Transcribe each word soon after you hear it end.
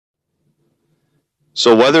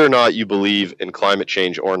So whether or not you believe in climate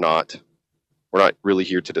change or not, we're not really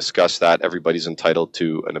here to discuss that. Everybody's entitled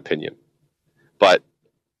to an opinion. But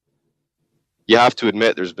you have to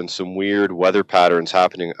admit there's been some weird weather patterns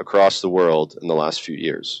happening across the world in the last few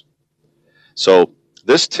years. So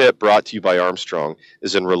this tip brought to you by Armstrong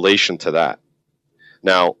is in relation to that.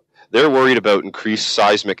 Now, they're worried about increased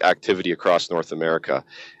seismic activity across North America,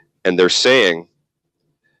 and they're saying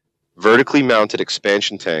vertically mounted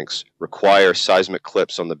expansion tanks require seismic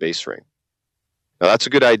clips on the base ring. Now, that's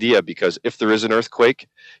a good idea because if there is an earthquake,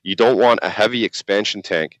 you don't want a heavy expansion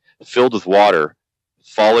tank filled with water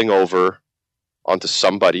falling over onto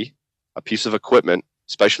somebody, a piece of equipment,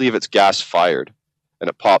 especially if it's gas fired and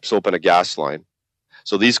it pops open a gas line.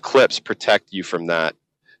 So these clips protect you from that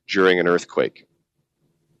during an earthquake.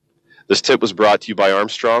 This tip was brought to you by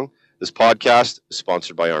Armstrong. This podcast is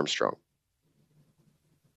sponsored by Armstrong.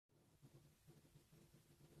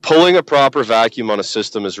 Pulling a proper vacuum on a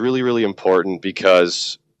system is really, really important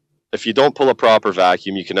because if you don't pull a proper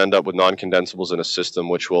vacuum, you can end up with non-condensables in a system,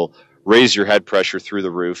 which will raise your head pressure through the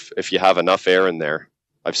roof if you have enough air in there.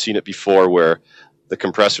 I've seen it before where the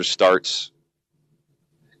compressor starts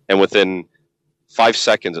and within 5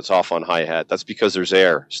 seconds it's off on high head. That's because there's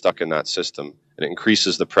air stuck in that system and it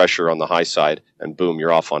increases the pressure on the high side and boom,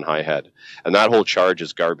 you're off on high head. And that whole charge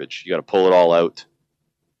is garbage. You got to pull it all out,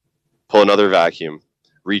 pull another vacuum,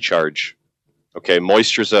 recharge. Okay,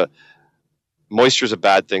 moisture's a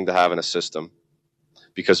bad thing to have in a system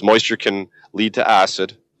because moisture can lead to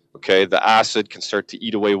acid. Okay, the acid can start to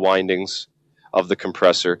eat away windings of the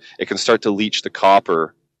compressor. It can start to leach the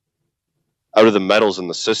copper out of the metals in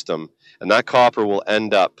the system, and that copper will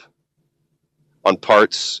end up on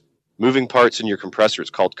parts, moving parts in your compressor.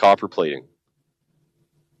 It's called copper plating.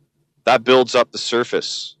 That builds up the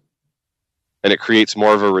surface, and it creates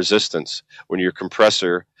more of a resistance when your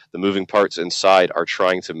compressor, the moving parts inside, are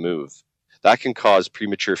trying to move. That can cause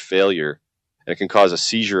premature failure, and it can cause a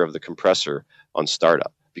seizure of the compressor on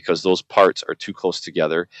startup because those parts are too close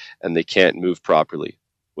together and they can't move properly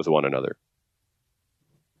with one another.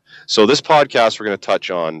 So this podcast, we're going to touch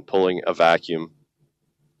on pulling a vacuum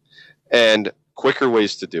and quicker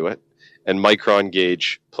ways to do it and micron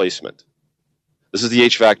gauge placement. This is the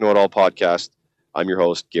HVAC Know-It-All podcast. I'm your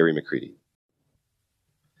host, Gary McCready.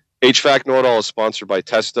 HVAC Know-It-All is sponsored by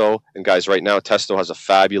Testo. And guys, right now, Testo has a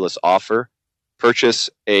fabulous offer. Purchase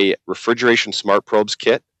a refrigeration smart probes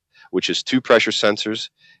kit, which is 2 pressure sensors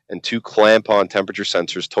and 2 clamp-on temperature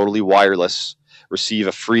sensors, totally wireless. Receive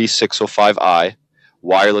a free 605i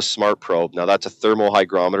wireless smart probe. Now, that's a thermal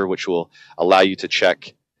hygrometer, which will allow you to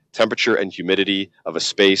check temperature and humidity of a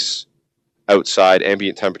space outside,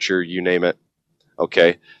 ambient temperature, you name it,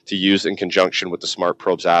 okay, to use in conjunction with the Smart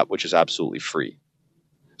Probes app, which is absolutely free.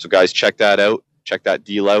 So guys, check that out. Check that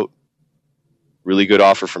deal out. Really good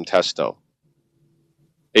offer from Testo.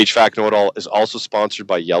 HVAC Know-It-All is also sponsored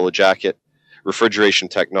by Yellow Jacket, Refrigeration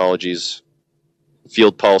Technologies,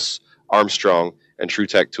 Field Pulse, Armstrong, and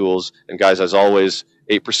TruTech Tools. And guys, as always,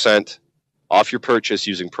 8% off your purchase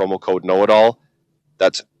using promo code Know-It-All.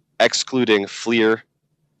 That's excluding FLIR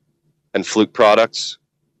and Fluke products.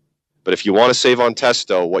 But if you want to save on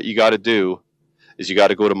Testo, what you got to do is you got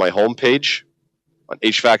to go to my homepage on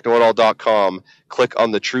hvacknowitall.com, click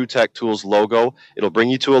on the TruTech Tools logo. It'll bring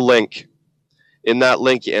you to a link. In that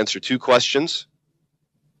link, you answer 2 questions.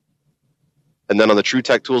 And then on the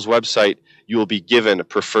TruTech Tools website, you will be given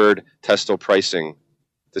preferred Testo pricing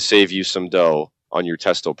to save you some dough on your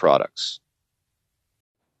Testo products.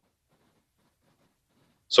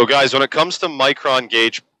 So guys, when it comes to micron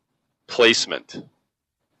gauge placement,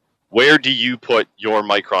 where do you put your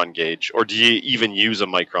micron gauge, or do you even use a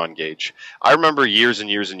micron gauge? I remember years and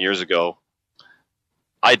years and years ago,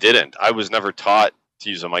 I didn't. I was never taught to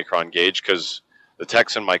use a micron gauge because the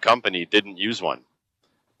techs in my company didn't use one.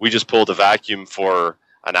 We just pulled a vacuum for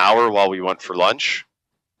an hour while we went for lunch,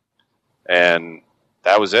 and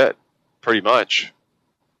that was it, pretty much.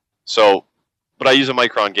 So, but I use a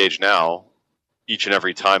micron gauge now each and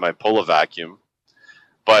every time I pull a vacuum.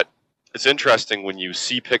 But it's interesting when you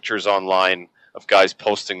see pictures online of guys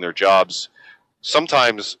posting their jobs.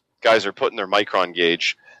 Sometimes guys are putting their micron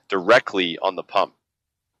gauge directly on the pump.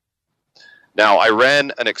 Now, I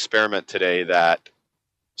ran an experiment today that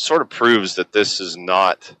sort of proves that this is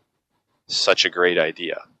not such a great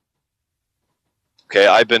idea. Okay,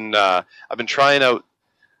 I've been trying out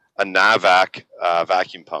a Navac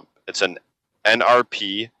vacuum pump. It's an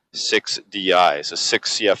NRP 6DI. It's a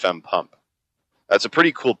 6 CFM pump. That's a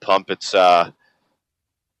pretty cool pump. It's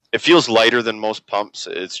it feels lighter than most pumps.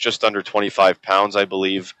 It's just under 25 pounds, I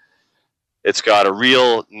believe. It's got a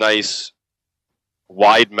real nice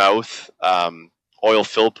wide mouth oil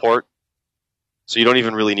fill port, so you don't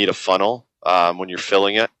even really need a funnel when you're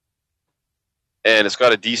filling it. And it's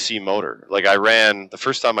got a DC motor. Like the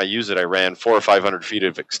first time I used it, I ran 400 or 500 feet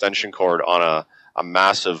of extension cord on a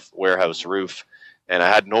massive warehouse roof, and I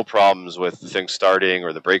had no problems with the thing starting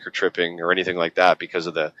or the breaker tripping or anything like that because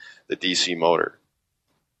of the DC motor.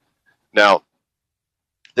 Now,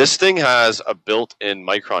 this thing has a built-in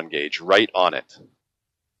micron gauge right on it.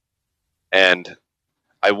 And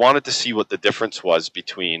I wanted to see what the difference was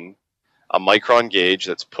between a micron gauge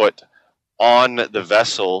that's put on the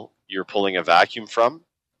vessel you're pulling a vacuum from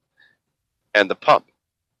and the pump.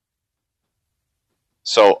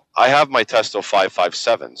 So I have my Testo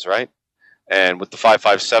 557s, right? And with the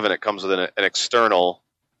 557, it comes with an external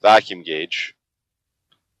vacuum gauge,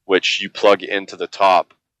 which you plug into the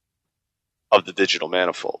top of the digital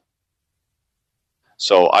manifold.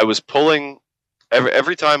 So I was pulling,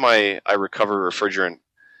 every time I recover refrigerant,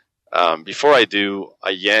 before I do, I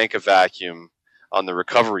yank a vacuum on the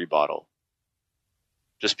recovery bottle,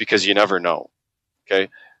 just because you never know, okay?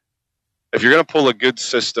 If you're going to pull a good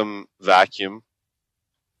system vacuum,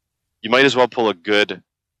 you might as well pull a good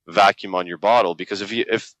vacuum on your bottle, because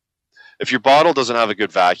if your bottle doesn't have a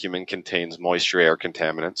good vacuum and contains moisture, air,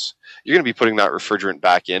 contaminants, you're going to be putting that refrigerant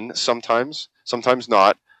back in sometimes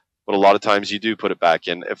not, but a lot of times you do put it back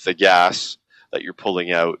in if the gas that you're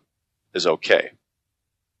pulling out is okay.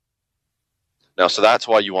 Now, so that's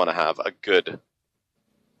why you want to have a good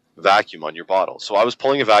vacuum on your bottle. So I was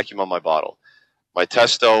pulling a vacuum on my bottle. My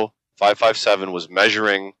Testo 557 was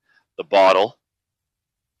measuring the bottle,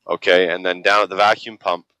 okay, and then down at the vacuum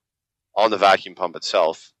pump, on the vacuum pump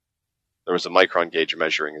itself, there was a micron gauge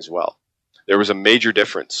measuring as well. There was a major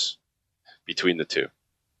difference between the two.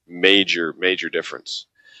 Major difference.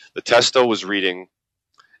 The Testo was reading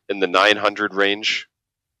in the 900 range.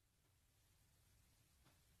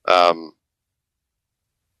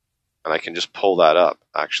 And I can just pull that up,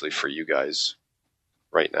 actually, for you guys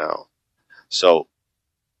right now. So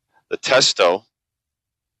the Testo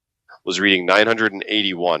was reading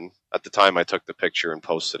 981 at the time I took the picture and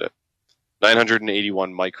posted it.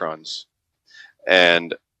 981 microns.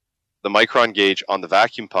 And the micron gauge on the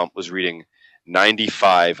vacuum pump was reading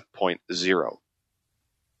 95.0.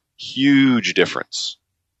 Huge difference.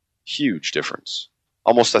 Huge difference.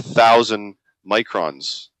 Almost 1,000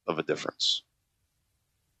 microns of a difference.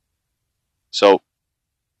 So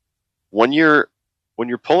when you're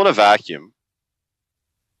pulling a vacuum,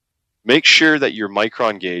 make sure that your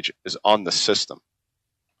micron gauge is on the system.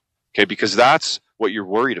 Okay, because that's what you're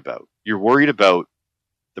worried about. You're worried about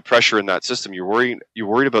the pressure in that system. You're worried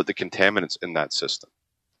about the contaminants in that system.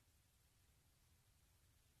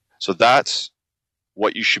 So that's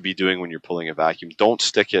what you should be doing when you're pulling a vacuum. Don't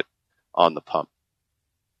stick it on the pump.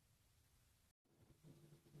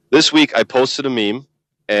 This week I posted a meme,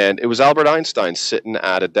 and it was Albert Einstein sitting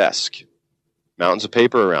at a desk, mountains of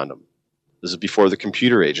paper around him. This is before the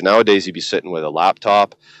computer age. Nowadays he'd be sitting with a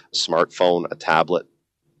laptop, a smartphone, a tablet.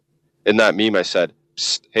 In that meme I said,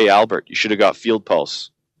 "Psst, hey Albert, you should have got Field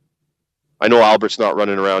Pulse." I know Albert's not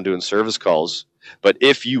running around doing service calls, but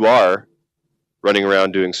if you are running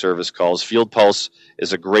around doing service calls, Field Pulse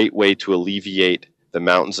is a great way to alleviate the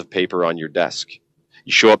mountains of paper on your desk.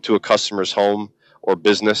 You show up to a customer's home or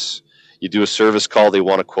business, you do a service call, they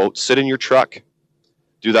want a quote, sit in your truck,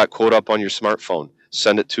 do that quote up on your smartphone,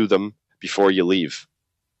 send it to them before you leave.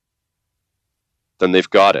 Then they've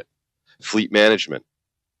got it. Fleet management,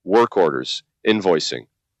 work orders, invoicing.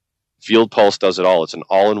 Field Pulse does it all. It's an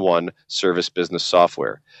all-in-one service business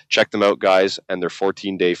software. Check them out, guys, and their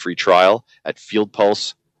 14-day free trial at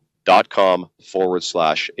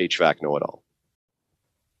fieldpulse.com/HVAC know-it-all.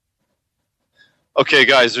 Okay,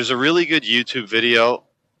 guys, there's a really good YouTube video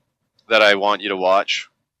that I want you to watch.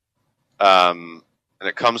 And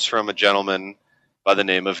it comes from a gentleman by the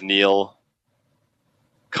name of Neil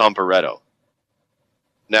Comparetto.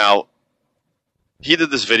 Now, he did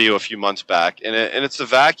this video a few months back, and it's the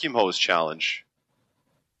vacuum hose challenge.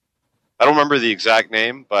 I don't remember the exact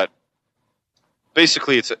name, but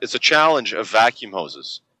basically it's a challenge of vacuum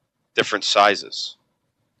hoses, different sizes.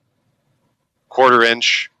 1/4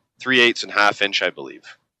 inch, 3/8 and 1/2 inch, I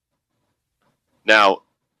believe. Now,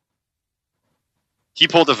 he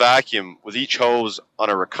pulled a vacuum with each hose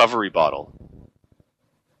on a recovery bottle.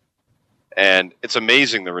 And it's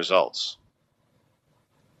amazing the results.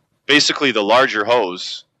 Basically, the larger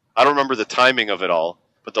hose, I don't remember the timing of it all,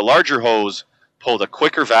 but the larger hose pulled a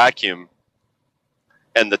quicker vacuum,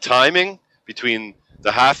 and the timing between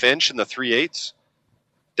the 1/2 inch and the 3/8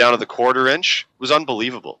 down to the 1/4 inch was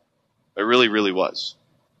unbelievable. It really, really was.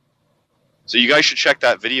 So you guys should check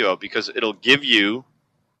that video out, because it'll give you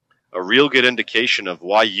a real good indication of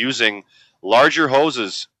why using larger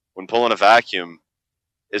hoses when pulling a vacuum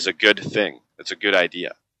is a good thing. It's a good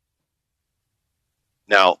idea.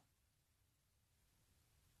 Now,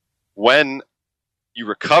 when you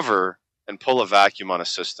recover and pull a vacuum on a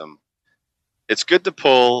system, it's good to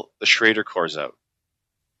pull the Schrader cores out.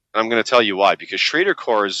 And I'm going to tell you why. Because Schrader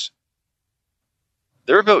cores,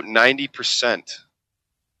 they're about 90%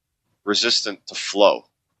 resistant to flow.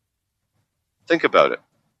 Think about it.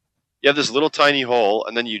 You have this little tiny hole,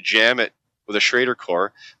 and then you jam it with a Schrader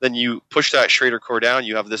core. Then you push that Schrader core down,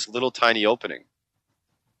 you have this little tiny opening.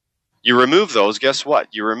 You remove those, guess what?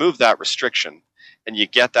 You remove that restriction, and you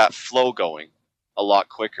get that flow going a lot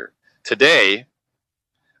quicker. Today,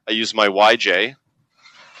 I use my YJ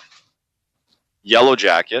Yellow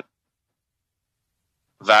Jacket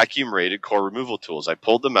vacuum rated core removal tools. I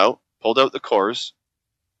pulled them out, pulled out the cores.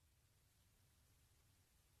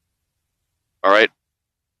 All right.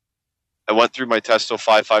 I went through my Testo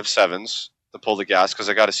 557s to pull the gas because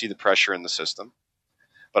I got to see the pressure in the system.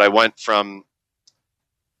 But I went from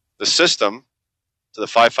the system to the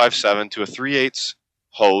 557 to a 3/8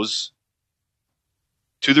 hose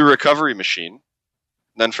to the recovery machine.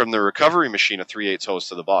 Then from the recovery machine, a 3/8 hose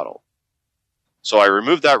to the bottle. So I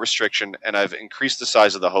removed that restriction, and I've increased the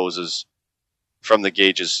size of the hoses from the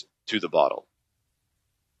gauges to the bottle.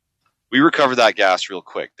 We recovered that gas real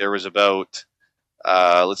quick. There was about,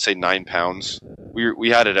 let's say 9 pounds. We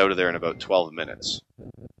had it out of there in about 12 minutes.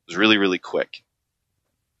 It was really, really quick.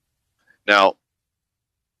 Now,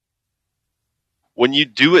 when you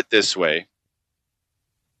do it this way,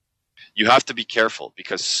 you have to be careful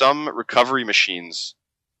because some recovery machines,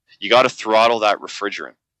 you got to throttle that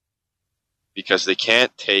refrigerant because they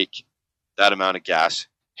can't take that amount of gas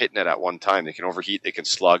hitting it at one time. They can overheat, they can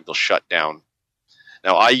slug, they'll shut down.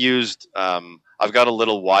 Now, I used, I've got a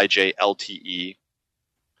little YJ LTE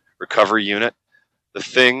recovery unit. The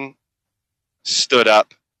thing stood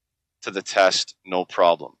up to the test, no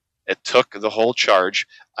problem. It took the whole charge.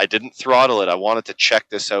 I didn't throttle it. I wanted to check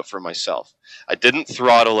this out for myself. I didn't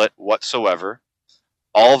throttle it whatsoever.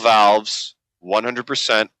 All valves,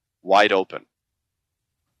 100% wide open.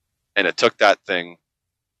 And it took that thing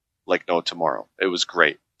like no tomorrow. It was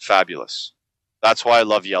great. Fabulous. That's why I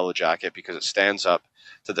love Yellow Jacket, because it stands up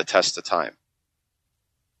to the test of time.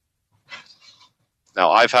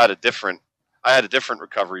 Now, I had a different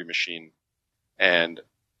recovery machine, and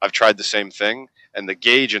I've tried the same thing, and the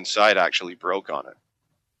gauge inside actually broke on it.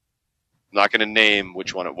 I'm not going to name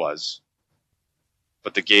which one it was,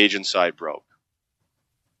 but the gauge inside broke.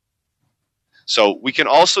 So we can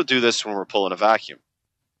also do this when we're pulling a vacuum.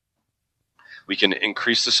 We can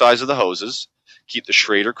increase the size of the hoses, keep the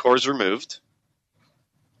Schrader cores removed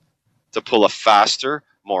to pull a faster,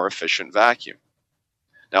 more efficient vacuum.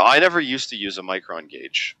 Now, I never used to use a micron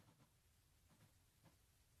gauge,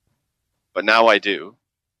 but now I do.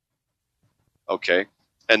 Okay.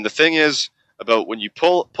 And the thing is about when you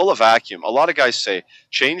pull a vacuum, a lot of guys say,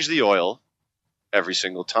 change the oil every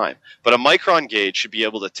single time. But a micron gauge should be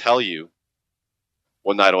able to tell you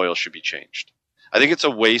when that oil should be changed. I think it's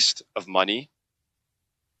a waste of money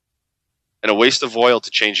and a waste of oil to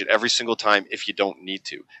change it every single time if you don't need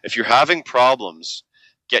to. If you're having problems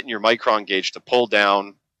getting your micron gauge to pull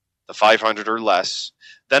down the 500 or less,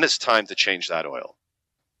 then it's time to change that oil.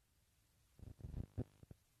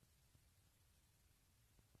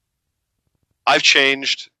 I've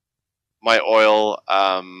changed my oil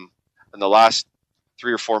in the last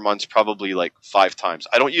 3 or 4 months probably like 5 times.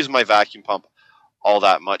 I don't use my vacuum pump all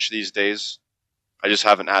that much these days. I just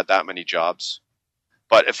haven't had that many jobs.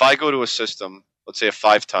 But if I go to a system, let's say a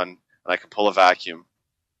 5-ton, and I can pull a vacuum,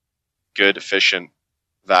 good, efficient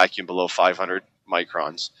vacuum below 500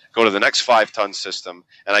 microns, go to the next 5-ton system,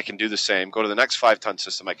 and I can do the same. Go to the next 5-ton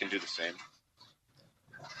system, I can do the same.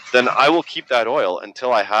 Then I will keep that oil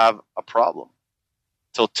until I have a problem.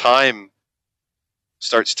 Till time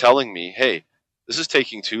starts telling me, hey, this is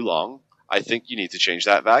taking too long. I think you need to change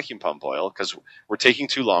that vacuum pump oil because we're taking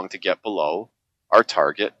too long to get below our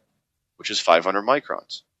target, which is 500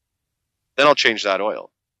 microns. Then I'll change that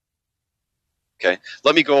oil. Okay,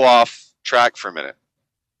 let me go off track for a minute.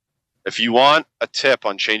 If you want a tip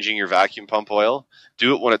on changing your vacuum pump oil,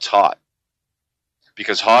 do it when it's hot.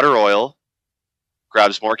 Because hotter oil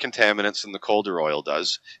grabs more contaminants than the colder oil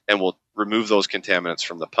does and will remove those contaminants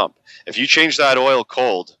from the pump. If you change that oil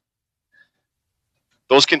cold,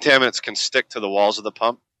 those contaminants can stick to the walls of the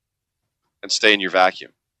pump and stay in your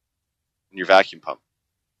vacuum pump.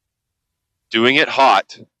 Doing it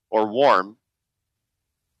hot or warm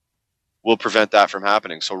will prevent that from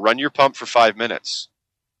happening. So run your pump for 5 minutes,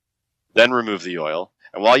 then remove the oil.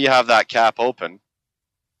 And while you have that cap open,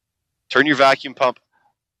 Turn your vacuum pump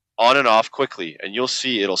on and off quickly, and you'll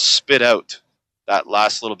see it'll spit out that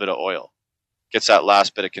last little bit of oil. Gets that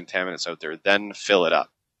last bit of contaminants out there, then fill it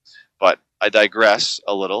up. But I digress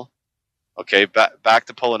a little. Okay, back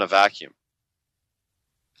to pulling a vacuum.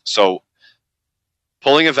 So,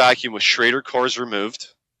 pulling a vacuum with Schrader cores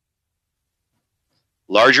removed,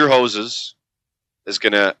 larger hoses is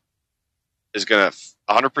gonna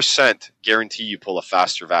 100% guarantee you pull a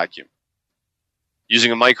faster vacuum.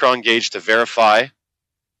 Using a micron gauge to verify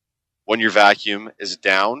when your vacuum is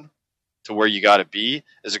down to where you got to be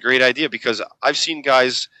is a great idea, because I've seen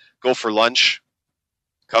guys go for lunch,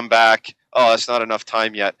 come back, oh, that's not enough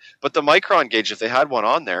time yet. But the micron gauge, if they had one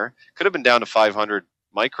on there, could have been down to 500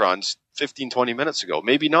 microns 15, 20 minutes ago.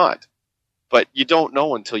 Maybe not. But you don't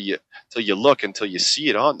know until you look, until you see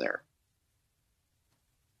it on there.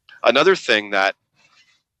 Another thing that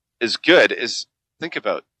is good is think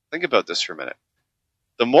about this for a minute.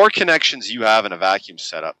 The more connections you have in a vacuum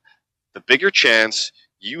setup, the bigger chance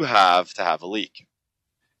you have to have a leak.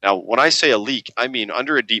 Now, when I say a leak, I mean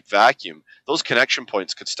under a deep vacuum, those connection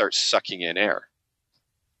points could start sucking in air.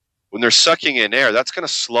 When they're sucking in air, that's going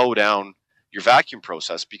to slow down your vacuum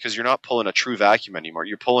process, because you're not pulling a true vacuum anymore.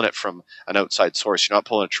 You're pulling it from an outside source. You're not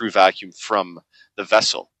pulling a true vacuum from the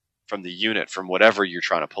vessel, from the unit, from whatever you're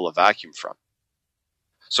trying to pull a vacuum from.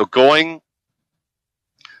 So going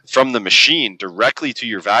from the machine directly to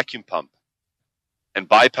your vacuum pump and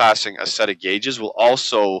bypassing a set of gauges will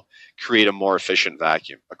also create a more efficient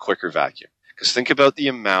vacuum, a quicker vacuum. Because think about the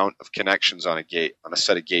amount of connections on a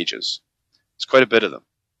set of gauges. It's quite a bit of them.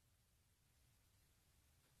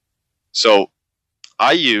 So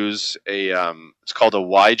I use it's called a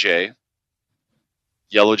YJ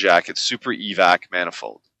Yellow Jacket Super Evac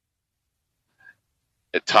manifold.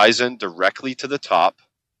 It ties in directly to the top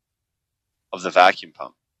of the vacuum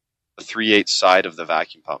pump, the 3/8 side of the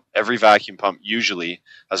vacuum pump. Every vacuum pump usually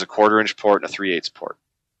has a 1/4-inch port and a 3/8 port.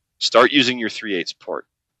 Start using your 3/8 port.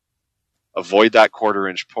 Avoid that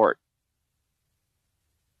 1/4-inch port.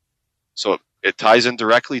 So it ties in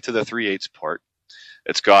directly to the 3/8 port.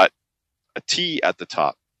 It's got a T at the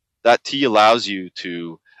top. That T allows you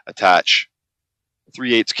to attach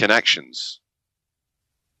 3/8 connections.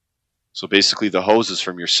 So basically the hoses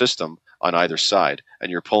from your system on either side, and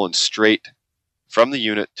you're pulling straight from the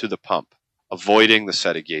unit to the pump, avoiding the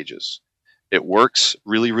set of gauges. It works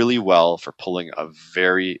really, really well for pulling a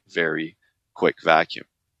very, very quick vacuum.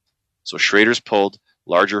 So Schrader's pulled,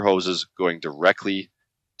 larger hoses going directly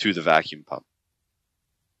to the vacuum pump.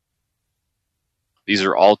 These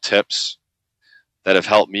are all tips that have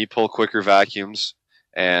helped me pull quicker vacuums,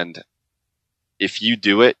 and if you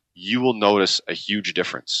do it, you will notice a huge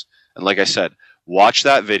difference. And like I said, watch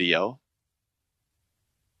that video,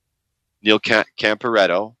 Neil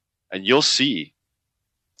Camparetto, and you'll see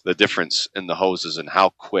the difference in the hoses and how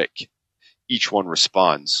quick each one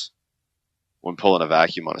responds when pulling a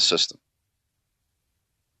vacuum on a system.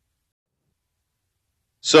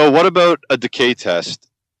 So what about a decay test?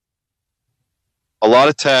 A lot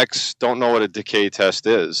of techs don't know what a decay test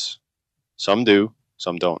is. Some do,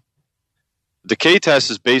 some don't. A decay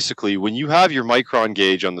test is basically when you have your micron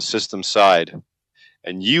gauge on the system side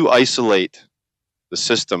and you isolate the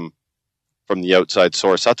system from the outside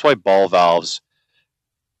source. That's why ball valves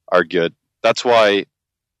are good. That's why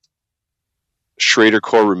Schrader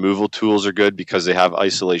core removal tools are good, because they have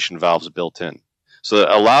isolation valves built in. So it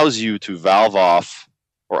allows you to valve off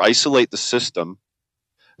or isolate the system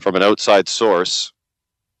from an outside source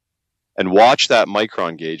and watch that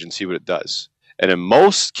micron gauge and see what it does. And in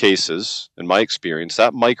most cases, in my experience,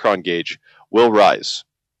 that micron gauge will rise.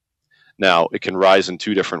 Now, it can rise in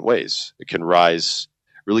two different ways. It can rise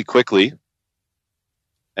really quickly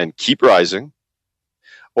and keep rising,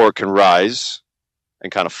 or it can rise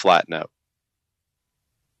and kind of flatten out.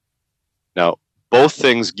 Now, both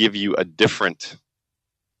things give you a different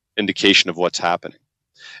indication of what's happening.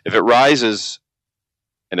 If it rises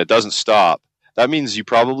and it doesn't stop, that means you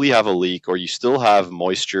probably have a leak, or you still have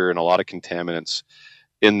moisture and a lot of contaminants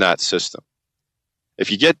in that system. If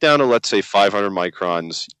you get down to, let's say, 500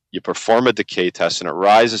 microns, you perform a decay test and it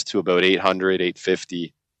rises to about 800,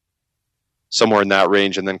 850, somewhere in that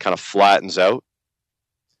range, and then kind of flattens out,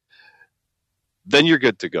 then you're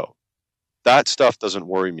good to go. That stuff doesn't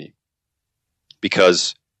worry me,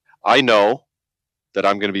 because I know that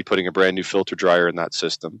I'm going to be putting a brand new filter dryer in that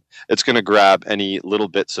system. It's going to grab any little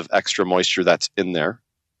bits of extra moisture that's in there.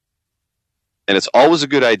 And it's always a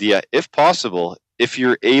good idea, if possible, if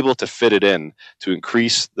you're able to fit it in, to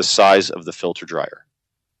increase the size of the filter dryer.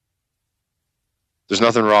 There's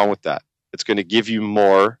nothing wrong with that. It's going to give you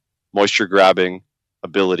more moisture grabbing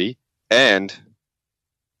ability, and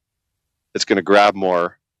it's going to grab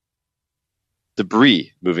more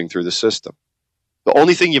debris moving through the system. The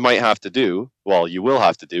only thing you might have to do, well, you will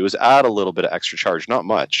have to do, is add a little bit of extra charge, not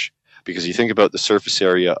much, because you think about the surface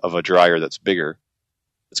area of a dryer that's bigger,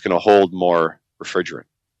 it's going to hold more refrigerant.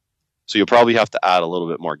 So you'll probably have to add a little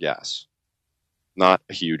bit more gas. Not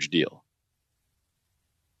a huge deal.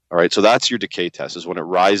 All right, so that's your decay test, is when it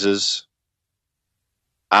rises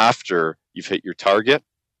after you've hit your target,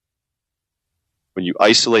 when you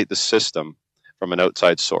isolate the system from an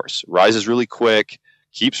outside source. It rises really quick,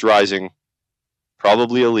 keeps rising,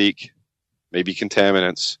 probably a leak, maybe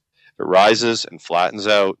contaminants. If it rises and flattens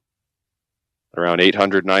out around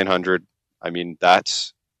 800, 900, I mean,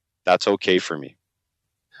 that's okay for me.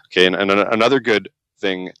 Okay, and another good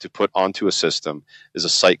thing to put onto a system is a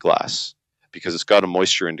sight glass, because it's got a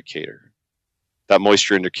moisture indicator. That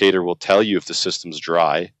moisture indicator will tell you if the system's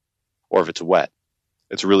dry or if it's wet.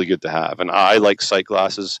 It's really good to have. And I like sight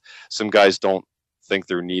glasses. Some guys don't think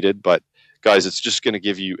they're needed, but guys, it's just going to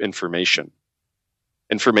give you information.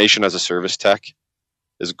 Information as a service tech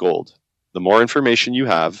is gold. The more information you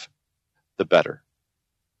have, the better.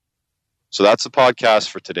 So that's the podcast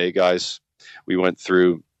for today, guys. We went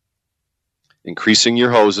through increasing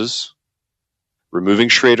your hoses, removing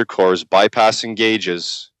Schrader cores, bypassing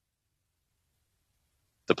gauges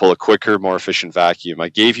to pull a quicker, more efficient vacuum. I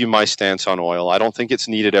gave you my stance on oil. I don't think it's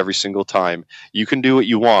needed every single time. You can do what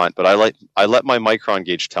you want, but I let my micron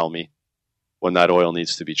gauge tell me when that oil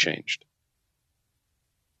needs to be changed.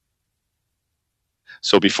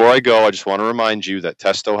 So before I go, I just want to remind you that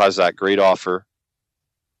Testo has that great offer.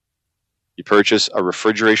 You purchase a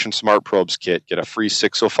Refrigeration Smart Probes kit, get a free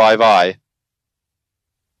 605i,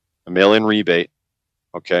 a mail-in rebate.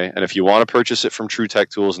 Okay, and if you want to purchase it from TruTech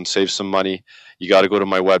Tools and save some money, you got to go to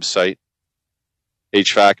my website,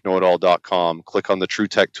 hvacknowitall.com. Click on the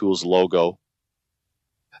TruTech Tools logo.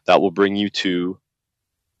 That will bring you to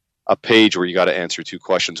a page where you got to answer 2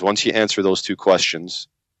 questions. Once you answer those 2 questions,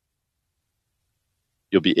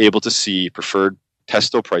 you'll be able to see preferred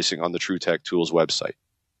Testo pricing on the TruTech Tools website.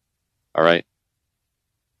 All right.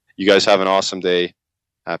 You guys have an awesome day.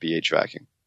 Happy HVACing.